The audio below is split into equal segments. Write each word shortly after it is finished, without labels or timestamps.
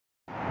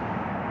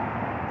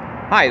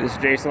Hi, this is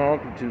Jason.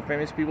 Welcome to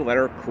Famous People That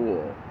Are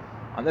Cool.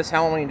 On this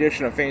Halloween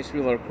edition of Famous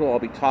People That Are Cool, I'll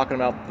be talking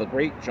about the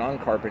great John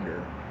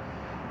Carpenter.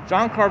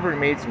 John Carpenter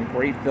made some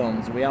great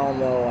films. We all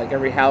know, like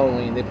every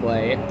Halloween, they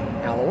play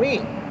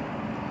Halloween.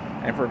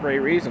 And for great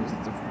reasons.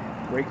 It's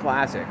a great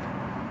classic.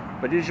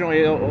 But additionally,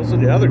 he also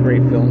did other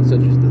great films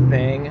such as The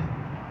Thing,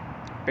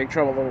 Big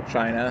Trouble in Little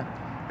China,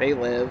 They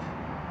Live,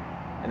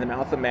 In the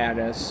Mouth of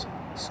Madness,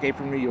 Escape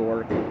from New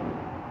York,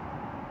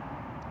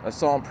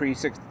 Assault on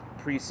Precinct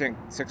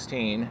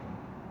 16,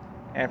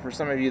 and for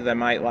some of you that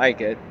might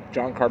like it,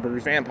 John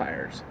Carpenter's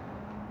Vampires,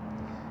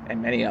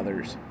 and many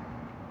others.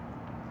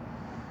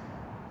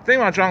 The thing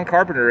about John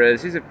Carpenter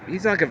is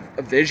he's like a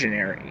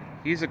visionary.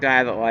 He's a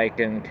guy that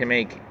can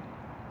make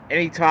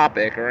any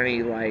topic or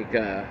any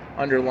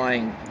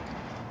underlying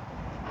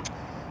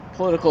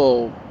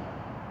political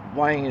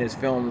line in his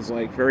films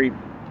very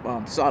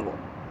subtle.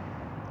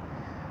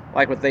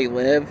 Like what They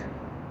Live,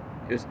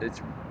 it's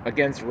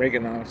against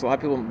Reaganomics. A lot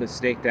of people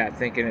mistake that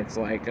thinking it's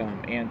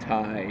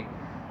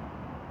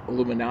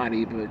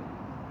anti-Illuminati, but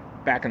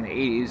back in the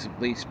 80s,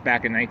 at least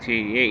back in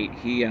 1988,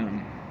 he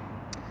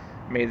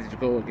made it to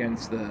go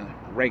against the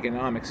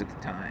Reaganomics at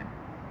the time,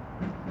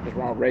 because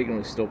Ronald Reagan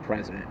was still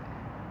president.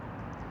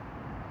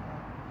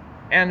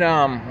 And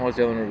what was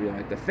the other movie?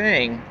 Like The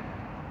Thing,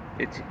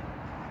 it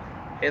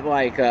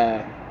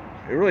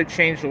really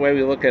changed the way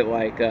we look at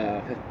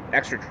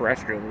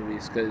extraterrestrial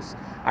movies, because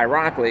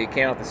ironically it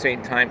came out at the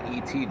same time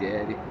E.T.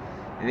 did,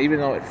 and even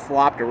though it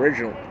flopped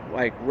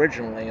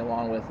originally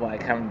along with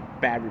having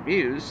bad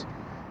reviews,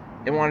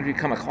 it wanted to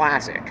become a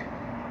classic.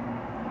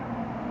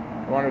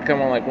 It wanted to become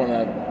one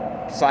of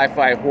the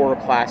sci-fi horror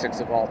classics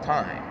of all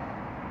time,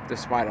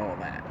 despite all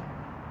that.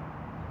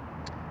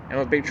 And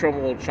with Big Trouble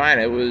in Little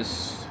China, it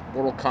was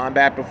Mortal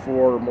Kombat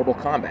before Mortal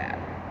Kombat.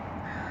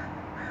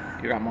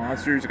 You got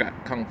monsters, you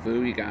got kung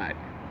fu, you got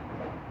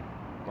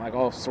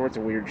all sorts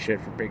of weird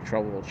shit for Big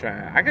Trouble in Little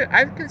China.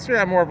 I consider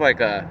that more of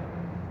a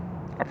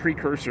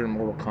precursor to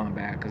Mortal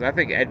Kombat, because I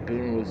think Ed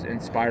Boon was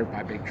inspired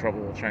by Big Trouble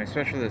in Little China,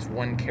 especially this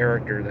one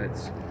character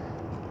that's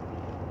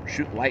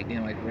shoot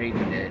lightning like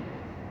Raiden did.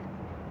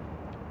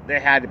 They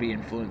had to be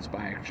influenced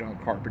by John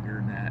Carpenter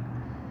in that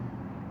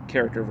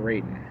character of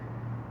Raiden.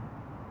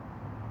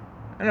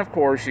 And of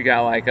course, you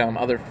got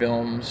other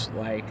films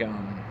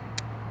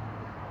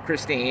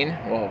Christine,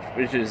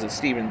 which is a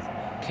Stephen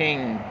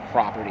King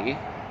property,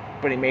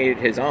 but he made it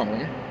his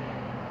own.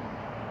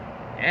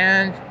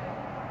 And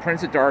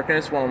Prince of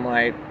Darkness, one of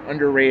my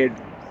underrated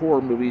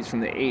horror movies from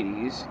the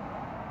 80s,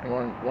 and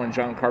one of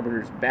John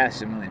Carpenter's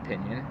best, in my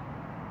opinion.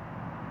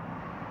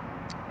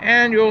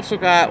 And you also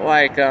got,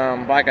 like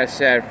I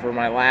said, for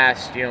my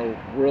last,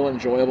 real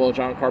enjoyable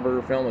John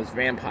Carpenter film was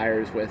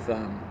Vampires, with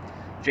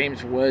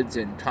James Woods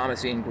and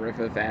Thomas Ian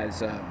Griffith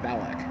as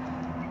Belloc.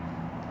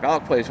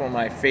 Belloc plays one of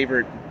my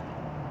favorite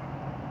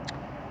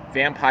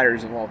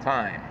vampires of all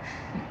time.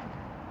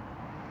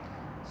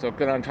 So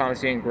good on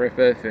Thomas Ian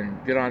Griffith,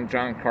 and good on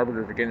John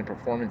Carpenter for getting a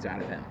performance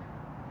out of him.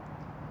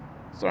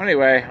 So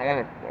anyway,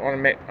 I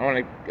want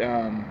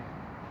to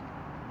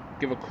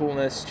give a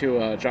coolness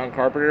to John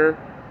Carpenter.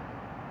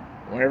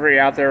 Whenever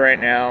you're out there right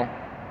now,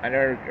 I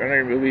know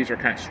your movies are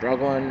kind of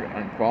struggling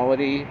on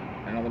quality.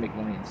 I know they make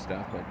money and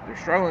stuff, but they're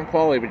struggling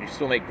quality, but you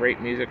still make great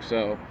music.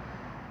 So,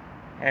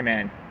 hey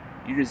man,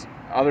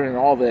 other than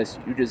all this,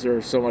 you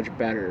deserve so much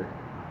better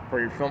for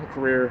your film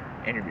career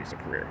and your music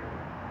career.